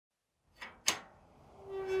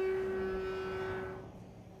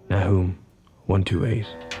Nahum 128.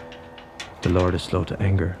 The Lord is slow to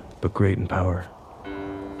anger, but great in power.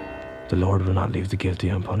 The Lord will not leave the guilty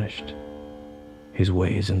unpunished. His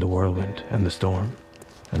way is in the whirlwind and the storm,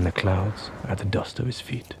 and the clouds are the dust of his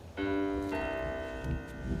feet.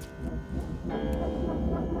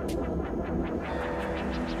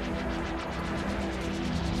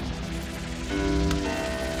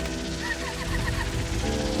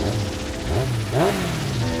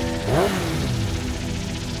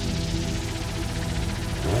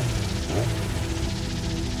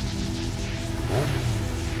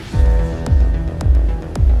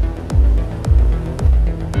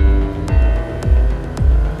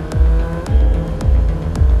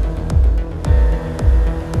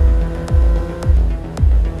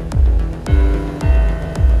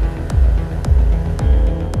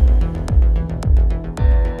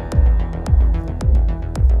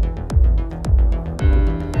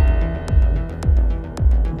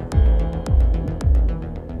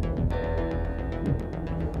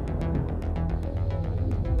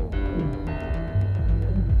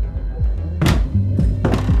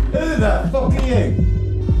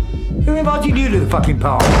 Fucking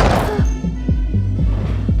park.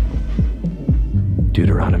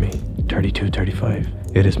 Deuteronomy 32:35.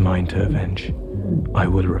 It is mine to avenge. I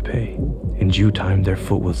will repay. In due time their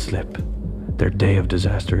foot will slip. Their day of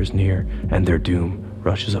disaster is near, and their doom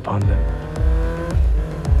rushes upon them.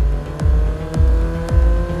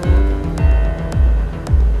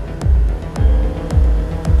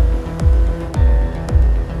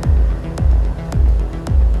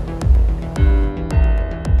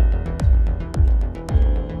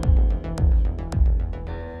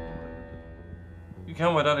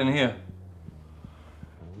 Can't wear that in here.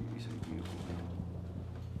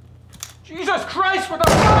 Jesus Christ, what the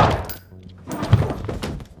fuck?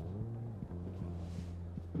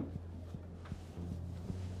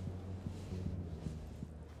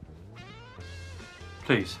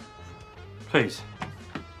 Please. Please.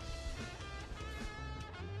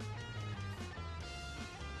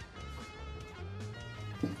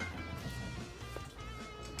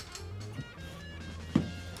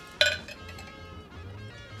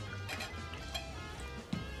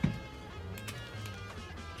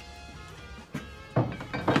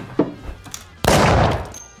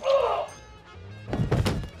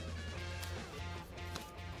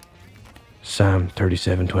 Psalm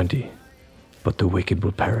 37:20. But the wicked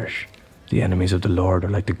will perish. The enemies of the Lord are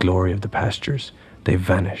like the glory of the pastures. They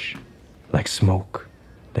vanish. Like smoke,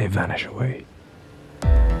 they vanish away.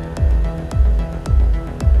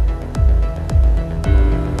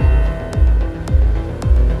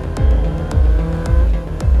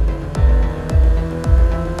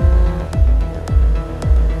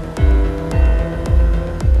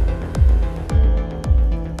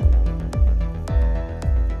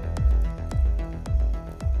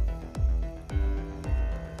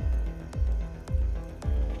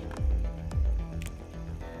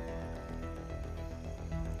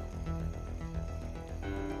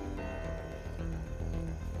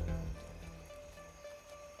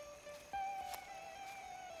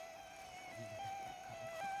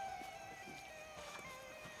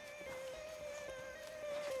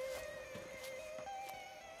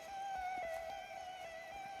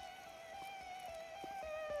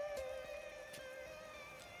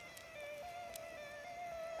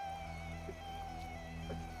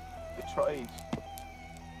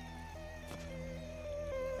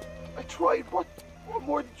 I tried. What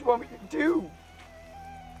more did you want me to do?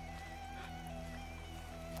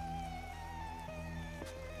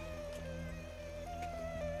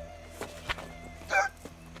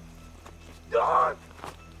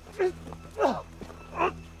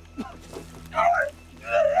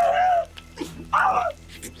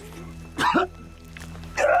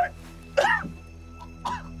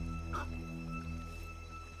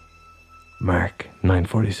 Mark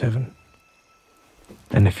 9:47.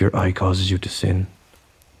 And if your eye causes you to sin,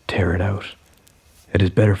 tear it out. It is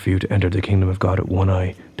better for you to enter the kingdom of God with one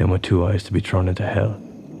eye than with two eyes to be thrown into hell.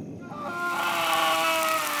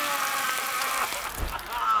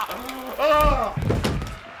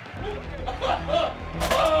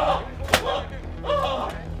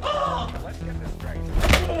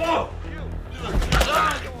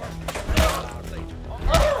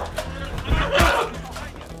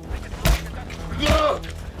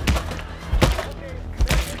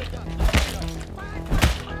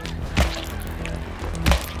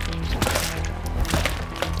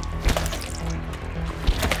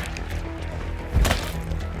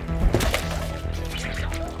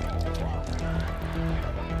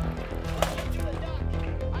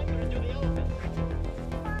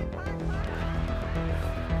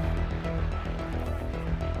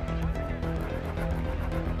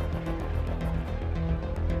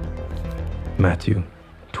 Matthew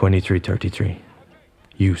 23:33.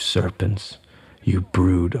 You serpents, you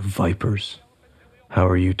brood of vipers, how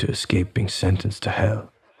are you to escape being sentenced to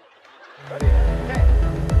hell?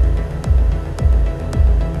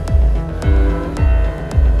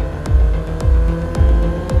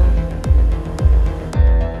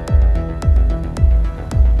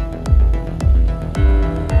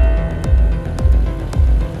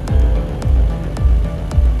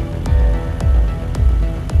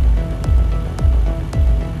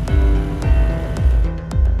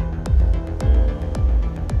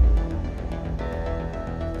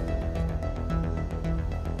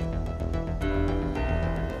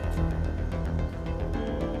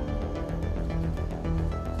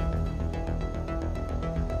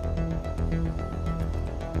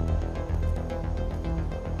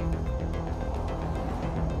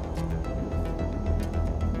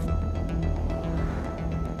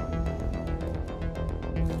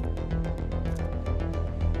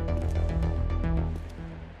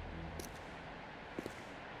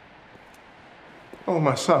 Oh,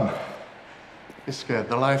 my son. You scared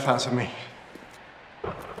the life out of me.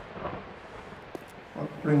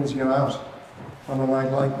 What brings you out on a night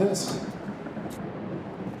like this?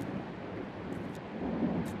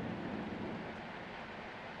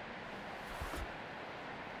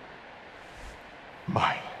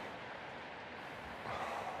 My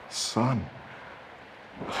son.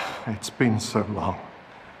 It's been so long.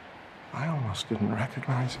 I almost didn't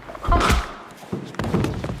recognize you.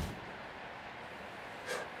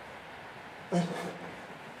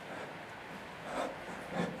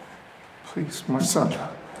 Please, my son.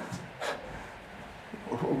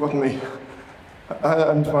 What me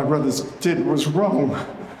and my brothers did was wrong.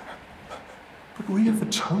 But we have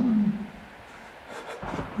atoned.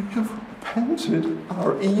 We have repented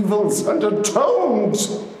our evils and atoned.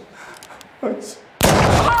 That's...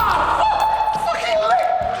 Fucking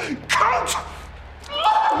leg! Count!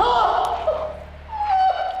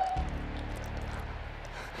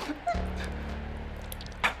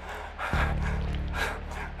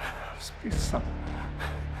 Son,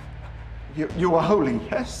 you are holy,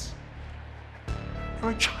 yes?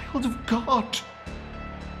 You're a child of God.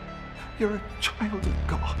 You're a child of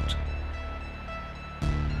God.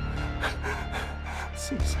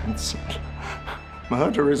 See, sense,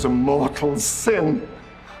 murder is a mortal sin.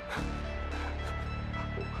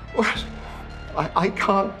 What? I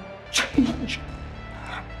can't change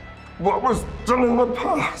what was done in the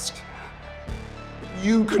past.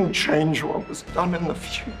 You can change what was done in the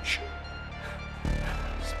future.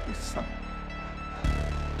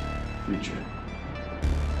 Future.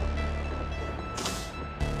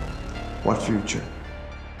 What future?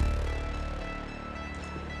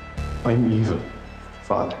 I'm evil,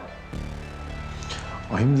 Father.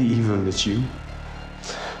 I'm the evil that you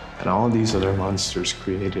and all these other monsters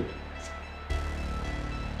created.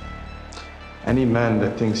 Any man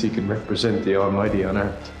that thinks he can represent the Almighty on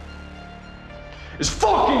earth is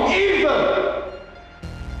fucking evil!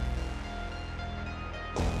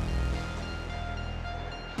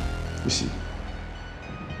 You see,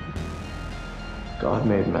 God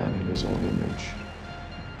made man in his own image,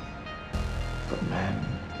 but man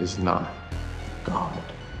is not God.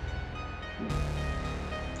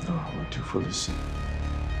 No, we're too full of sin.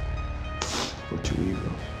 We're too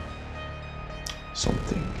evil.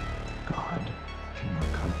 Something God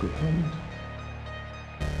cannot comprehend.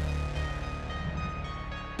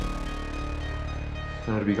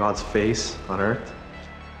 Now to be God's face on earth,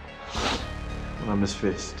 when I'm his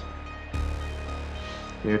fist.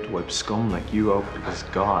 Here to wipe scum like you out because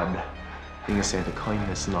God, being a saint of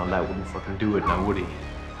kindness and all that, wouldn't fucking do it now, would he?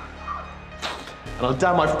 And I'll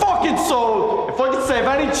damn my fucking soul if I could save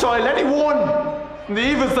any child, anyone, from the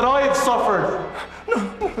evils that I have suffered.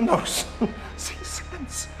 No, son. See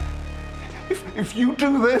sense. If you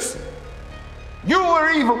do this, you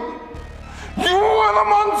are evil. You are the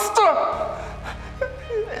monster.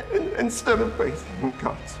 Instead of faithing in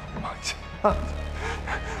God's almighty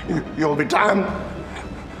hand, you'll be damned.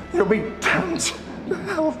 You'll be damned to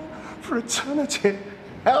hell for eternity.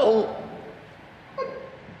 Hell.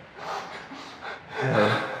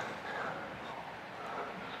 Hell.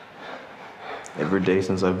 Every day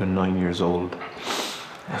since I've been 9 years old,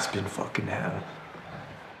 it's been fucking hell.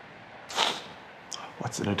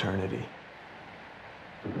 What's an eternity?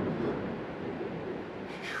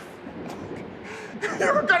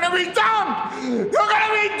 You're gonna be damned! You're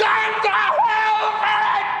gonna be damned to hell for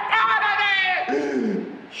eternity!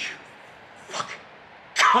 You fucking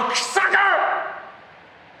cocksucker!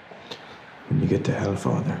 When you get to hell,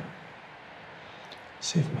 Father,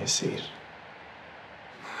 save me a seat.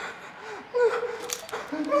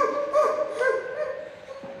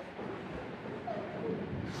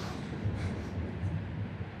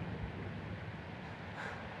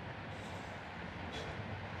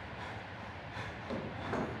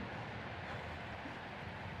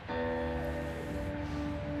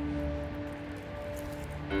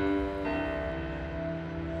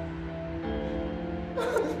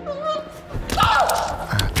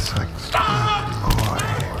 contact boy.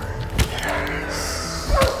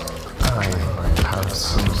 Yes. I have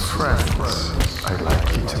some friends I'd like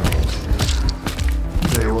you to meet.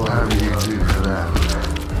 They will have you do for them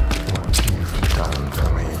what you've done for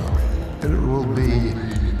me. It will be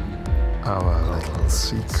our little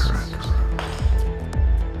secret.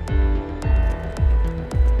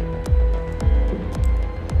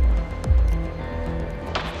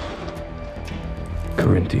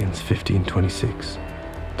 Corinthians 15:26.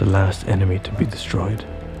 The last enemy to be destroyed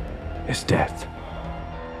is death.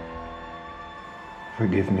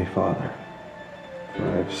 Forgive me, Father, for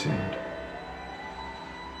I have sinned.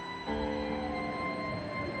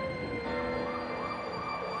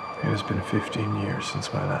 It has been 15 years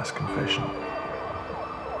since my last confession.